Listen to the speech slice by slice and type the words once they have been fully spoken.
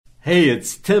Hey,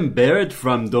 it's Tim Barrett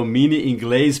from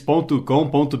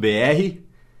domineinglês.com.br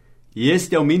e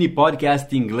este é o mini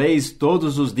podcast inglês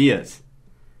todos os dias.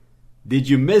 Did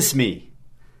you miss me?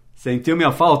 Sentiu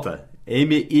minha falta?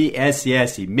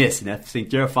 M-I-S-S, miss, né?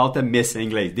 Sentir a falta é miss em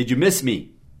inglês. Did you miss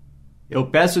me? Eu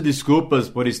peço desculpas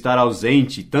por estar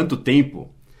ausente tanto tempo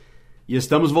e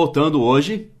estamos voltando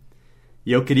hoje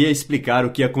e eu queria explicar o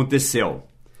que aconteceu.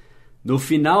 No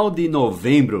final de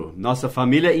novembro, nossa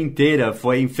família inteira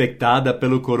foi infectada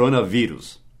pelo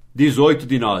coronavírus. 18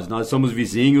 de nós somos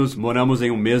vizinhos, moramos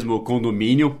em um mesmo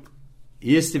condomínio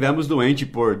e estivemos doentes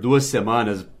por 2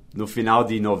 semanas no final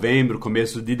de novembro,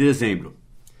 começo de dezembro.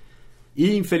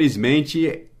 E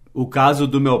infelizmente o caso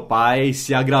do meu pai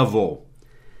se agravou.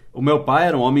 O meu pai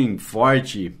era um homem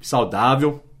forte,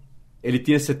 saudável, ele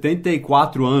tinha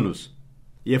 74 anos,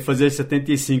 ia fazer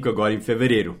 75 agora em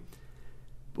fevereiro.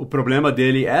 O problema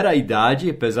dele era a idade,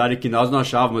 apesar de que nós não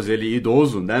achávamos ele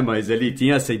idoso, né? Mas ele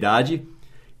tinha essa idade.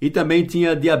 E também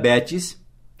tinha diabetes,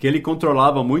 que ele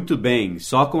controlava muito bem,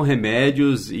 só com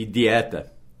remédios e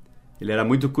dieta. Ele era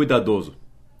muito cuidadoso.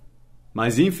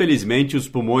 Mas infelizmente os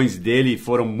pulmões dele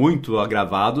foram muito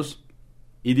agravados.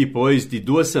 E depois de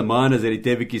 2 semanas ele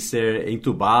teve que ser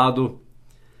entubado.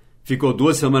 Ficou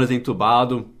 2 semanas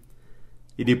entubado.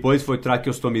 E depois foi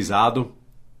traqueostomizado.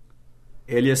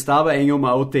 Ele estava em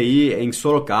uma UTI em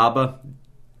Sorocaba,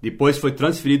 depois foi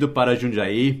transferido para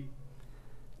Jundiaí.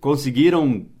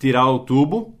 Conseguiram tirar o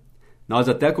tubo. Nós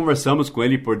até conversamos com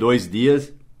ele por 2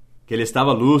 dias, que ele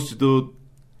estava lúcido,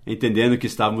 entendendo o que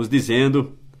estávamos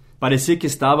dizendo. Parecia que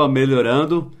estava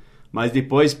melhorando, mas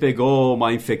depois pegou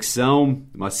uma infecção,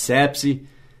 uma sepse.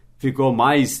 Ficou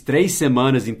mais 3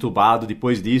 semanas entubado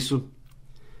depois disso.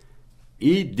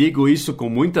 E digo isso com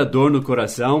muita dor no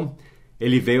coração.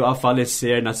 Ele veio a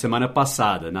falecer na semana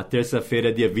passada, na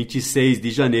terça-feira, dia 26 de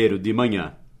janeiro, de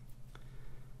manhã.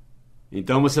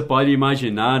 Então você pode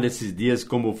imaginar esses dias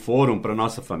como foram para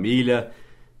nossa família,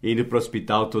 indo para o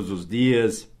hospital todos os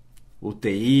dias,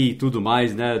 UTI e tudo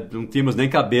mais, né? Não tínhamos nem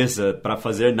cabeça para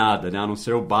fazer nada, né? A não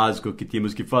ser o básico que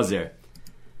tínhamos que fazer.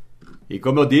 E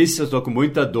como eu disse, eu estou com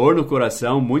muita dor no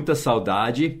coração, muita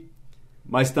saudade,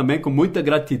 mas também com muita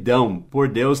gratidão por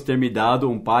Deus ter me dado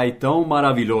um pai tão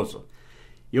maravilhoso.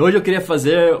 E hoje eu queria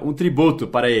fazer um tributo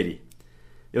para ele.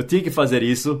 Eu tinha que fazer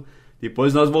isso.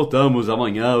 Depois nós voltamos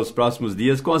amanhã, os próximos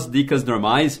dias, com as dicas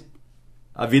normais.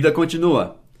 A vida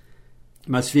continua.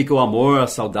 Mas fica o amor, a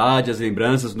saudade, as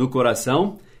lembranças no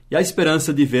coração e a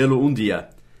esperança de vê-lo um dia.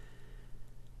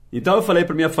 Então eu falei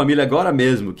para minha família agora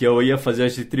mesmo que eu ia fazer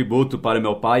esse tributo para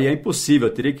meu pai e é impossível.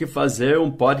 Eu teria que fazer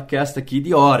um podcast aqui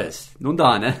de horas. Não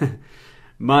dá, né?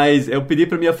 Mas eu pedi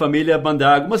para minha família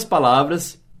mandar algumas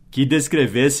palavras que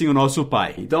descrevessem o nosso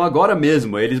pai. Então agora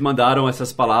mesmo eles mandaram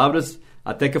essas palavras,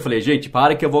 até que eu falei, gente,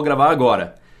 para que eu vou gravar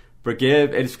agora. Porque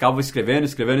eles ficavam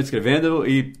escrevendo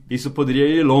e isso poderia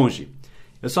ir longe.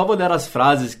 Eu só vou ler as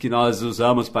frases que nós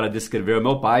usamos para descrever o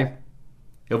meu pai.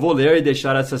 Eu vou ler e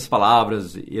deixar essas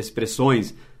palavras e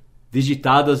expressões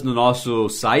digitadas no nosso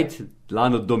site, lá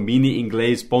no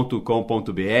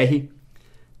domineinglês.com.br,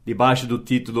 debaixo do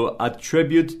título A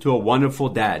Tribute to a Wonderful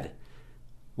Dad.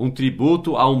 Um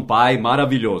tributo a um pai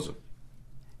maravilhoso.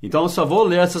 Então eu só vou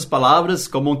ler essas palavras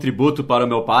como um tributo para o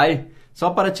meu pai, só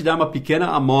para te dar uma pequena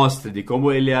amostra de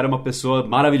como ele era uma pessoa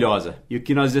maravilhosa. E o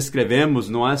que nós descrevemos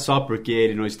não é só porque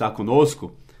ele não está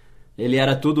conosco, ele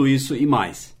era tudo isso e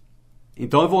mais.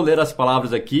 Então eu vou ler as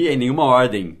palavras aqui em nenhuma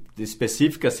ordem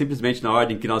específica, simplesmente na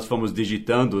ordem que nós fomos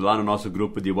digitando lá no nosso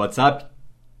grupo de WhatsApp.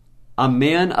 A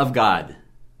man of God.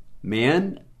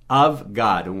 Man of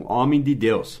God, um homem de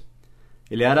Deus.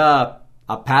 Ele era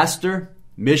a pastor,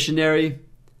 missionary,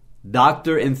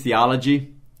 doctor in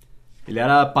theology. Ele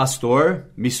era pastor,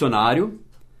 missionário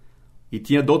e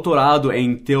tinha doutorado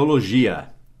em teologia.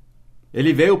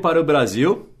 Ele veio para o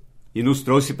Brasil e nos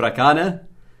trouxe para cá, né?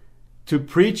 To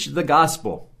preach the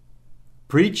gospel.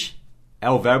 Preach é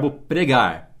o verbo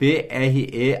pregar.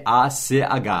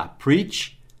 P-R-E-A-C-H.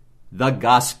 Preach the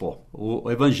gospel. O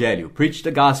evangelho. Preach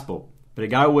the gospel.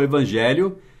 Pregar o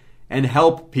evangelho. And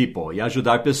help people, e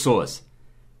ajudar pessoas.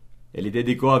 Ele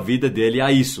dedicou a vida dele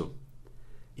a isso.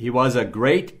 He was a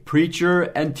great preacher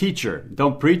and teacher.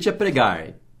 Então, preach é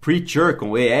pregar. Preacher,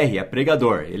 com E-R, é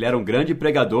pregador. Ele era um grande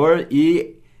pregador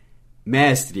e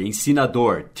mestre,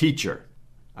 ensinador, teacher.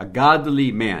 A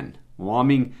godly man, um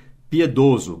homem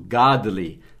piedoso,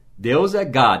 godly. Deus é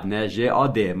God, né?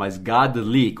 G-O-D, mas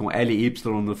godly, com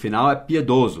L-Y no final, é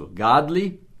piedoso.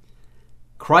 Godly,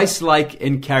 Christ-like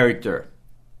in character.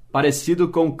 Parecido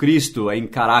com Cristo em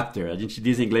caráter. A gente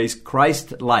diz em inglês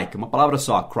Christ-like. Uma palavra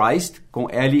só. Christ com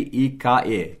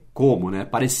L-I-K-E. Como, né?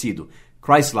 Parecido.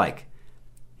 Christ-like.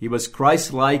 He was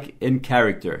Christ-like in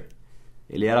character.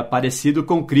 Ele era parecido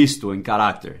com Cristo em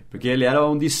caráter, porque ele era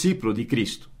um discípulo de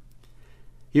Cristo.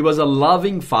 He was a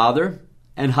loving father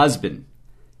and husband.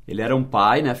 Ele era um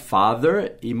pai, né?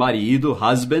 Father e marido,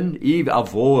 husband e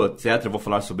avô, etc. Vou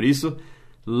falar sobre isso.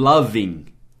 Loving.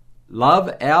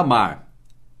 Love é amar.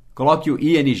 Coloque o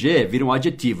ing, vira um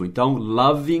adjetivo. Então,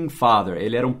 loving father.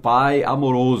 Ele era um pai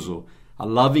amoroso. A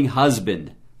loving husband.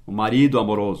 Um marido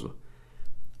amoroso.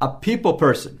 A people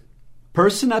person.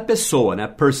 Person é pessoa, né?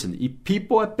 Person. E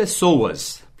people é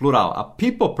pessoas. Plural. A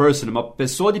people person é uma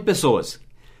pessoa de pessoas.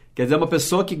 Quer dizer, uma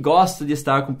pessoa que gosta de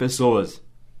estar com pessoas.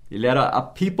 Ele era a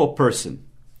people person.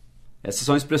 Essas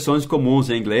são expressões comuns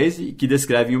em inglês e que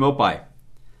descrevem o meu pai.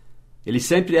 Ele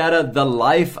sempre era the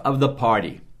life of the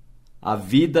party. A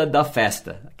vida da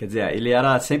festa. Quer dizer, ele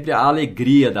era sempre a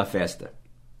alegria da festa.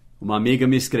 Uma amiga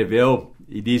me escreveu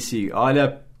e disse,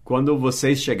 olha, quando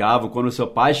vocês chegavam, quando seu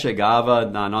pai chegava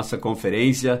na nossa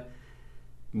conferência,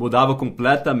 mudava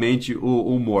completamente o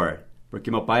humor. Porque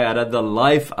meu pai era the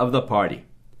life of the party.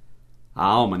 A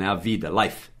alma, né? A vida,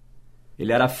 life.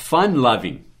 Ele era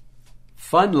fun-loving.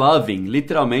 Fun-loving,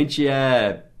 literalmente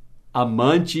é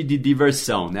amante de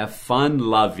diversão, né?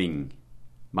 Fun-loving.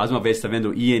 Mais uma vez, está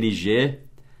vendo ing,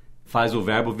 faz o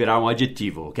verbo virar um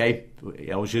adjetivo, ok?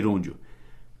 É o gerúndio.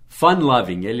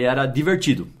 Fun-loving, ele era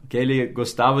divertido, ok? Ele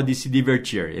gostava de se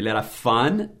divertir. Ele era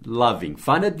fun-loving.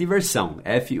 Fun é diversão,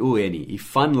 F-U-N. E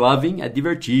fun-loving é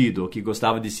divertido, que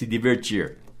gostava de se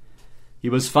divertir. He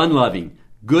was fun-loving.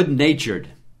 Good-natured.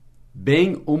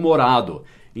 Bem-humorado.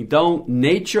 Então,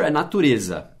 nature é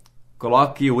natureza.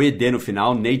 Coloque o ed no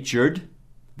final, natured,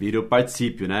 vira o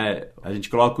particípio, né? A gente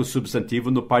coloca o substantivo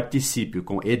no particípio,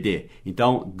 com ed.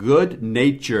 Então,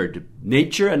 good-natured.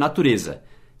 Nature é natureza.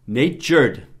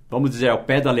 Natured, vamos dizer ao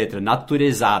pé da letra,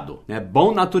 naturezado. Né?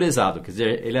 Bom naturezado, quer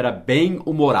dizer, ele era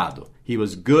bem-humorado. He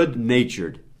was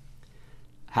good-natured.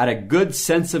 Had a good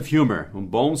sense of humor. Um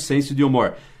bom senso de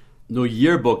humor. No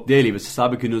yearbook dele, você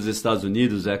sabe que nos Estados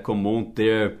Unidos é comum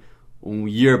ter um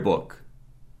yearbook,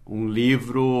 um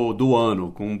livro do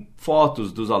ano, com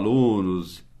fotos dos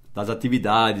alunos, das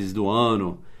atividades do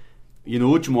ano. E no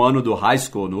último ano do high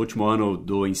school, no último ano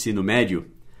do ensino médio,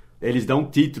 eles dão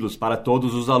títulos para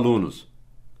todos os alunos.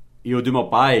 E o de meu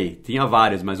pai tinha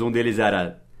vários, mas um deles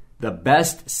era The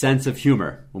Best Sense of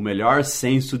Humor, o melhor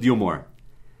senso de humor.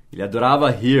 Ele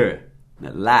adorava rir, né?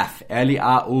 Laugh,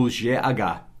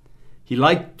 L-A-U-G-H. He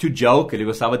liked to joke, ele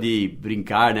gostava de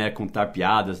brincar, né, contar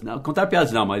piadas. Não, contar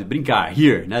piadas não, mas brincar,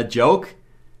 rir, né, joke.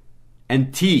 And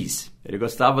tease, ele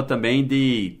gostava também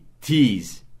de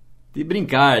tease, de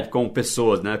brincar com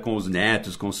pessoas, né, com os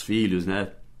netos, com os filhos,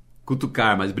 né,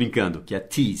 cutucar, mas brincando, que é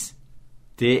tease,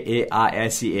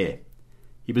 T-E-A-S-E.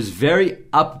 He was very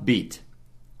upbeat,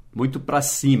 muito pra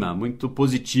cima, muito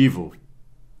positivo.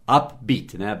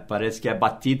 Upbeat, né, parece que é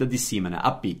batida de cima, né,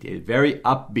 upbeat, very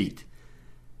upbeat.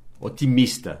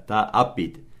 Otimista, tá?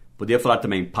 Upbeat. Podia falar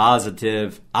também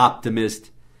positive,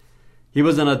 optimist. He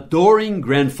was an adoring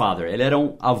grandfather. Ele era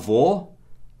um avô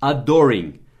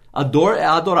adoring. Adore é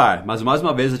adorar, mas mais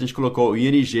uma vez a gente colocou o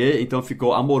ing, então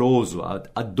ficou amoroso.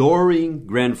 Adoring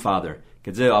grandfather. Quer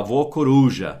dizer, avô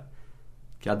coruja,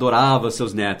 que adorava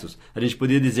seus netos. A gente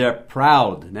podia dizer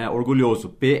proud, né? Orgulhoso.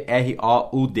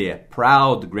 P-R-O-U-D.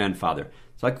 Proud grandfather.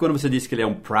 Só que quando você diz que ele é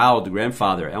um proud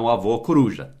grandfather, é um avô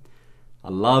coruja. A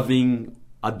loving,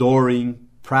 adoring,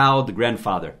 proud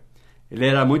grandfather. Ele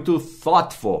era muito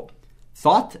thoughtful.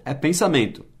 Thought é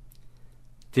pensamento.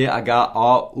 T-H-O-U-G-H-T.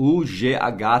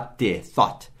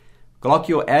 Thought.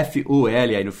 Coloque o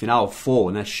F-U-L aí no final, full,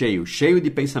 né? Cheio. Cheio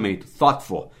de pensamento.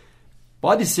 Thoughtful.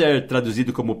 Pode ser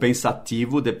traduzido como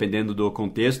pensativo, dependendo do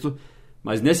contexto,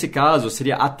 mas nesse caso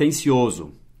seria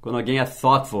atencioso. Quando alguém é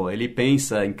thoughtful, ele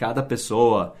pensa em cada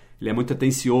pessoa. Ele é muito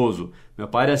atencioso. Meu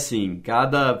pai era assim,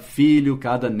 cada filho,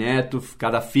 cada neto,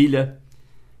 cada filha.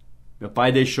 Meu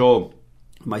pai deixou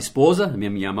uma esposa,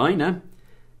 minha mãe, né?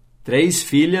 3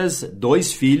 filhas,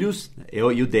 2 filhos,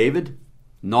 eu e o David.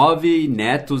 9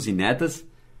 netos e netas.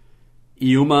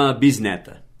 E uma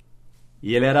bisneta.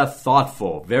 E ele era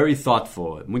thoughtful, very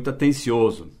thoughtful, muito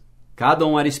atencioso. Cada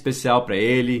um era especial para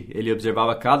ele. Ele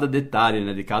observava cada detalhe,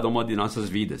 né, de cada uma de nossas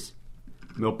vidas.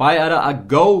 Meu pai era a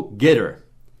go-getter.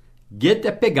 Get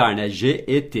é pegar, né?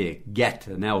 G-E-T. Get,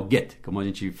 né? O get, como a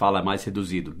gente fala mais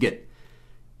reduzido. Get.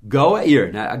 Go é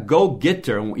ir, né? A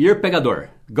go-getter, um ir pegador.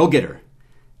 Go-getter.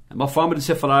 É uma forma de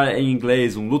você falar em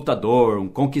inglês um lutador, um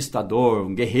conquistador,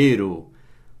 um guerreiro.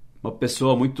 Uma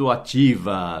pessoa muito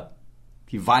ativa,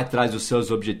 que vai atrás dos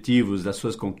seus objetivos, das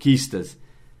suas conquistas.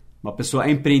 Uma pessoa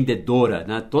empreendedora,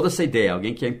 né? Toda essa ideia.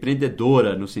 Alguém que é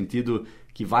empreendedora no sentido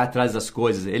que vai atrás das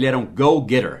coisas. Ele era um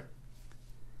go-getter.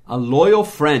 A loyal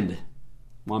friend.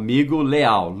 Um amigo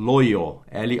leal, loyal,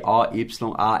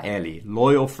 L-O-Y-A-L,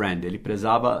 loyal friend. Ele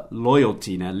prezava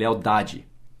loyalty, né? Lealdade.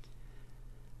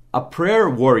 A prayer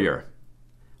warrior.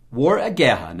 War é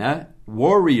guerra, né?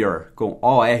 Warrior, com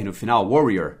O-R no final,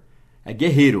 warrior, é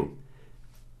guerreiro.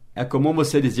 É comum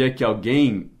você dizer que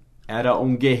alguém era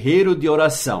um guerreiro de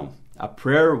oração. A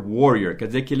prayer warrior, quer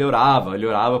dizer que ele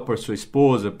orava por sua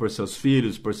esposa, por seus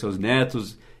filhos, por seus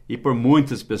netos e por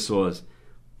muitas pessoas.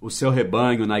 O seu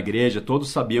rebanho na igreja, todos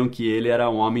sabiam que ele era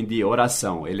um homem de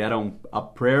oração. Ele era a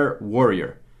prayer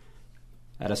warrior.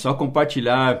 Era só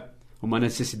compartilhar uma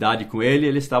necessidade com ele e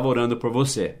ele estava orando por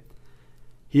você.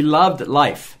 He loved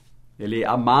life. Ele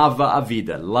amava a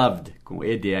vida. Loved, com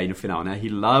E-D aí no final, né? He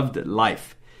loved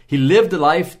life. He lived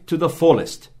life to the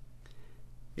fullest.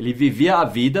 Ele vivia a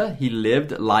vida. He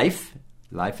lived life.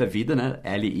 Life é vida, né?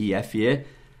 L-I-F-E.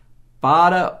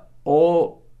 Para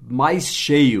o mais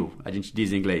cheio, a gente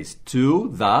diz em inglês. To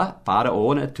the, para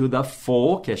o, né? To the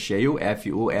full, que é cheio,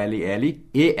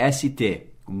 F-U-L-L-E-S-T.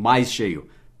 Mais cheio.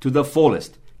 To the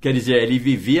fullest. Quer dizer, ele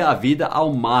vivia a vida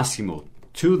ao máximo.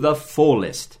 To the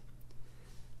fullest.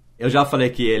 Eu já falei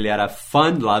que ele era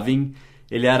fun-loving,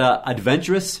 ele era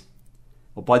adventurous,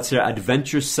 ou pode ser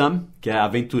adventuresome, que é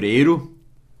aventureiro.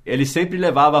 Ele sempre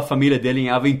levava a família dele em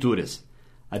aventuras.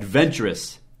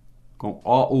 Adventurous, com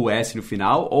O-U-S no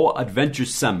final, ou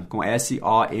adventuresome, com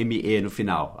S-O-M-E no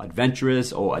final.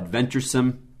 Adventurous ou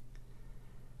adventuresome.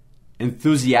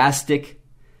 Enthusiastic,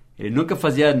 ele nunca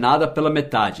fazia nada pela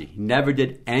metade. He never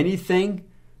did anything,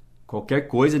 qualquer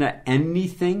coisa, né?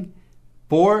 Anything,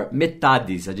 por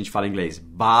metades, a gente fala em inglês.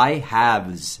 By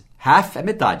halves. Half é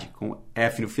metade, com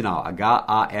F no final.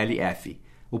 H-A-L-F.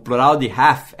 O plural de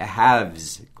half é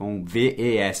halves, com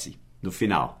V-E-S no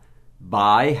final.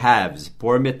 By halves,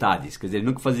 por metades. Quer dizer, ele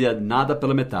nunca fazia nada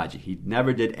pela metade. He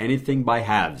never did anything by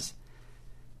halves.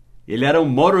 Ele era um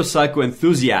motorcycle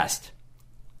enthusiast.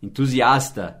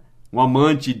 Entusiasta, um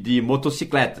amante de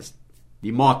motocicletas, de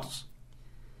motos.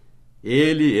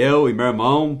 Ele, eu e meu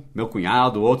irmão, meu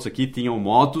cunhado, outros aqui tinham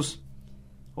motos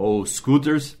ou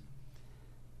scooters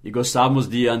e gostávamos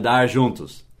de andar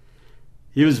juntos.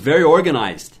 He was very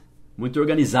organized, muito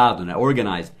organizado, né?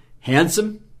 Organized.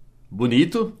 Handsome,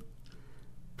 bonito.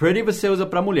 Pretty você usa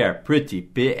para mulher, pretty,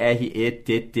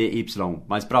 P-R-E-T-T-Y.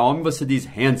 Mas para homem você diz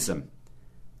handsome,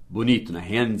 bonito, né?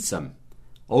 Handsome.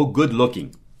 Ou good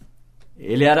looking.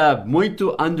 Ele era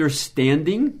muito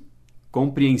understanding,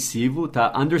 compreensivo,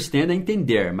 tá? Understand é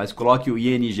entender, mas coloque o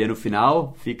ing no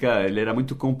final, ele era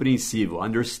muito compreensivo.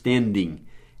 Understanding.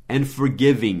 And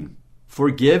forgiving.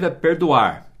 Forgive é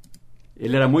perdoar.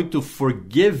 Ele era muito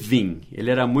forgiving, ele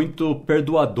era muito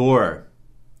perdoador,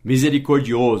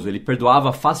 misericordioso, ele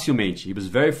perdoava facilmente. He was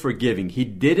very forgiving. He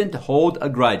didn't hold a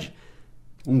grudge.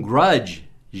 Um grudge,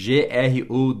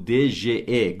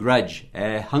 G-R-U-D-G-E, grudge,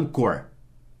 é rancor.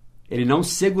 Ele não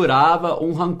segurava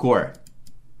um rancor.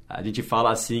 A gente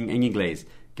fala assim em inglês,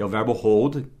 que é o verbo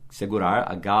hold,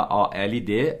 segurar,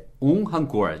 H-O-L-D, um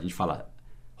rancor. A gente fala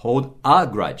hold a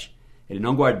grudge. Ele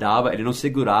não guardava, ele não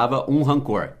segurava um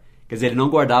rancor. Quer dizer, ele não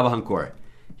guardava rancor.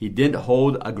 He didn't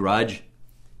hold a grudge.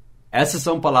 Essas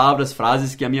são palavras,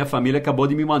 frases que a minha família acabou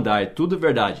de me mandar. É tudo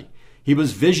verdade. He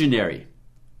was visionary,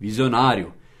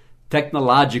 visionário.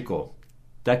 Technological,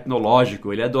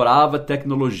 tecnológico. Ele adorava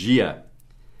tecnologia.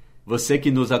 Você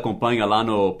que nos acompanha lá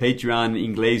no Patreon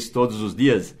Inglês todos os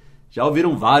dias, já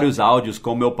ouviram vários áudios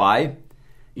com meu pai,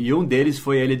 e um deles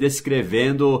foi ele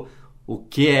descrevendo o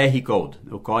QR Code,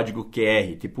 o código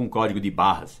QR, tipo um código de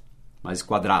barras, mas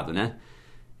quadrado, né?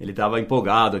 Ele estava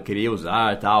empolgado, queria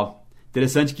usar e tal.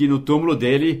 Interessante que no túmulo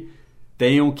dele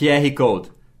tem um QR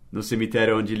Code, no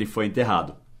cemitério onde ele foi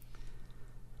enterrado.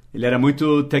 Ele era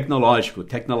muito tecnológico,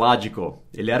 technological.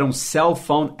 Ele era um cell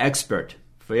phone expert.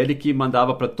 Foi ele que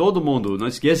mandava para todo mundo. Não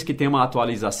esqueça que tem uma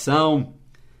atualização.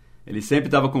 Ele sempre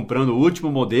estava comprando o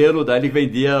último modelo, daí ele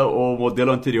vendia o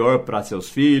modelo anterior para seus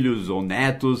filhos, ou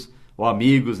netos, ou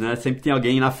amigos, né? Sempre tem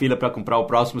alguém na fila para comprar o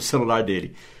próximo celular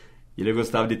dele. E ele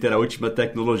gostava de ter a última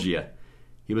tecnologia.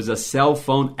 He was a cell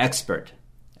phone expert.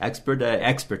 Expert é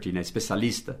expert, né?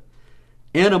 Especialista.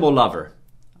 Animal lover.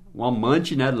 Um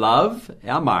amante, né? Love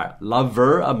é amar.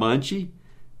 Lover, amante.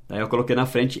 Daí eu coloquei na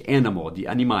frente animal, de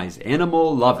animais.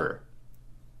 Animal lover.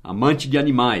 Amante de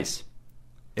animais.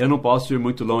 Eu não posso ir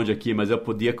muito longe aqui, mas eu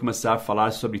podia começar a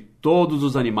falar sobre todos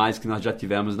os animais que nós já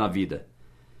tivemos na vida.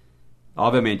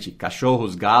 Obviamente,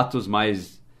 cachorros, gatos,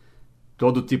 mas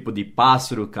todo tipo de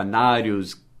pássaro,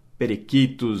 canários,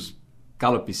 periquitos,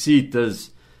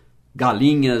 calopsitas,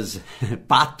 galinhas,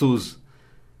 patos,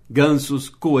 gansos,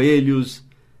 coelhos,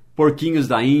 porquinhos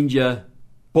da Índia,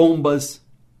 pombas,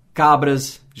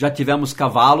 cabras, já tivemos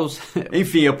cavalos.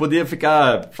 Enfim, eu podia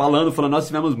ficar falando, nós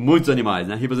tivemos muitos animais,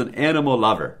 né? He was an animal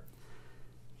lover.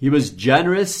 He was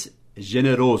generous,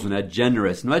 generoso, né?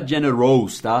 Generous, não é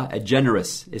generous, tá? É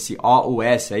generous. Esse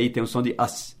O-U-S aí tem o som de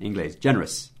us em inglês.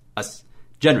 Generous, us,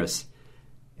 generous.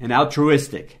 And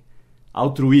altruistic,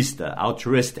 altruísta,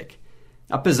 altruistic.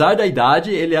 Apesar da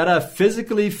idade, ele era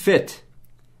physically fit.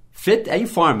 Fit é em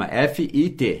forma,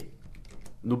 F-I-T.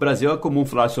 No Brasil é comum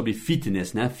falar sobre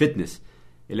fitness, né? Fitness.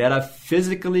 Ele era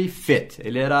physically fit.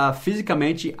 Ele era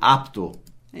fisicamente apto,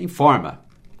 em forma.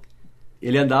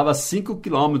 Ele andava 5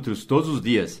 quilômetros todos os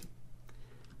dias.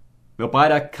 Meu pai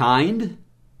era kind,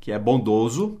 que é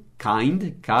bondoso.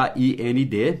 Kind,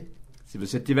 K-I-N-D. Se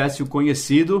você tivesse o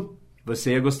conhecido,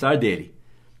 você ia gostar dele.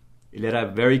 Ele era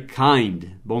very kind,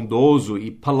 bondoso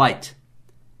e polite.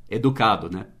 Educado,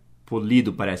 né?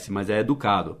 Polido parece, mas é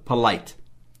educado. Polite.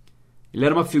 Ele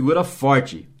era uma figura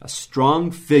forte. A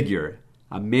strong figure.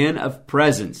 A man of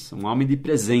presence. Um homem de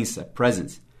presença.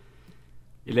 Presence.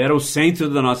 Ele era o centro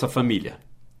da nossa família.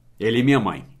 Ele e minha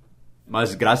mãe.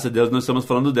 Mas graças a Deus nós estamos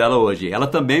falando dela hoje. Ela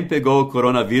também pegou o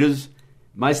coronavírus,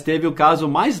 mas teve o caso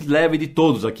mais leve de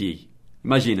todos aqui.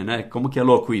 Imagina, né? Como que é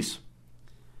louco isso.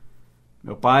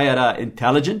 Meu pai era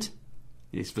intelligent.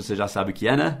 Isso você já sabe o que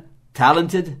é, né?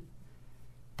 Talented.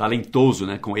 Talentoso,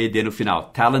 né? Com ED no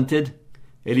final. Talented.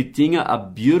 Ele tinha a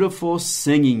beautiful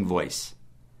singing voice.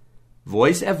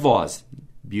 Voice é voz.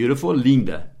 Beautiful,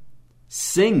 linda.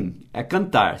 Sing é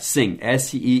cantar. Sing,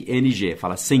 S-I-N-G.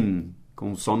 Fala sing,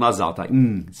 com som nasal, tá?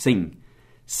 Sing.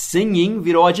 Singing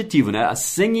virou adjetivo, né? A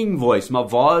singing voice, uma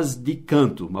voz de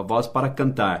canto, uma voz para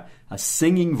cantar. A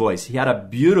singing voice. He had a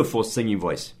beautiful singing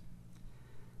voice.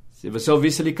 Se você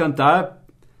ouvisse ele cantar,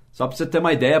 só para você ter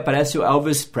uma ideia, parece o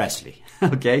Elvis Presley,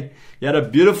 ok? He had a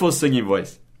beautiful singing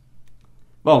voice.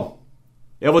 Bom,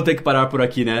 eu vou ter que parar por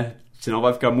aqui, né? Senão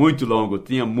vai ficar muito longo.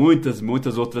 Tinha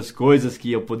muitas outras coisas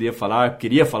que eu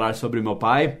queria falar sobre meu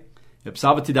pai. Eu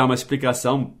precisava te dar uma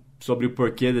explicação sobre o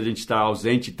porquê da gente estar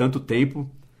ausente tanto tempo.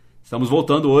 Estamos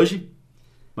voltando hoje,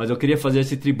 mas eu queria fazer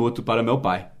esse tributo para meu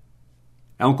pai.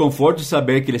 É um conforto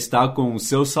saber que ele está com o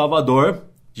seu Salvador,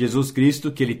 Jesus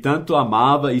Cristo, que ele tanto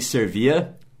amava e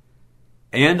servia.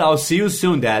 And I'll see you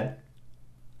soon, Dad.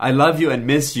 I love you and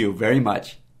miss you very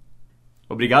much.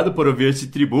 Obrigado por ouvir esse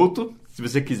tributo. Se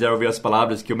você quiser ouvir as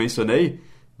palavras que eu mencionei,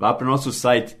 vá para o nosso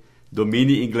site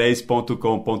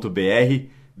domineinglês.com.br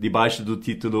debaixo do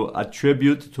título A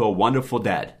Tribute to a Wonderful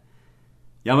Dad.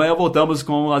 E amanhã voltamos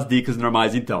com as dicas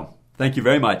normais então. Thank you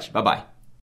very much. Bye bye.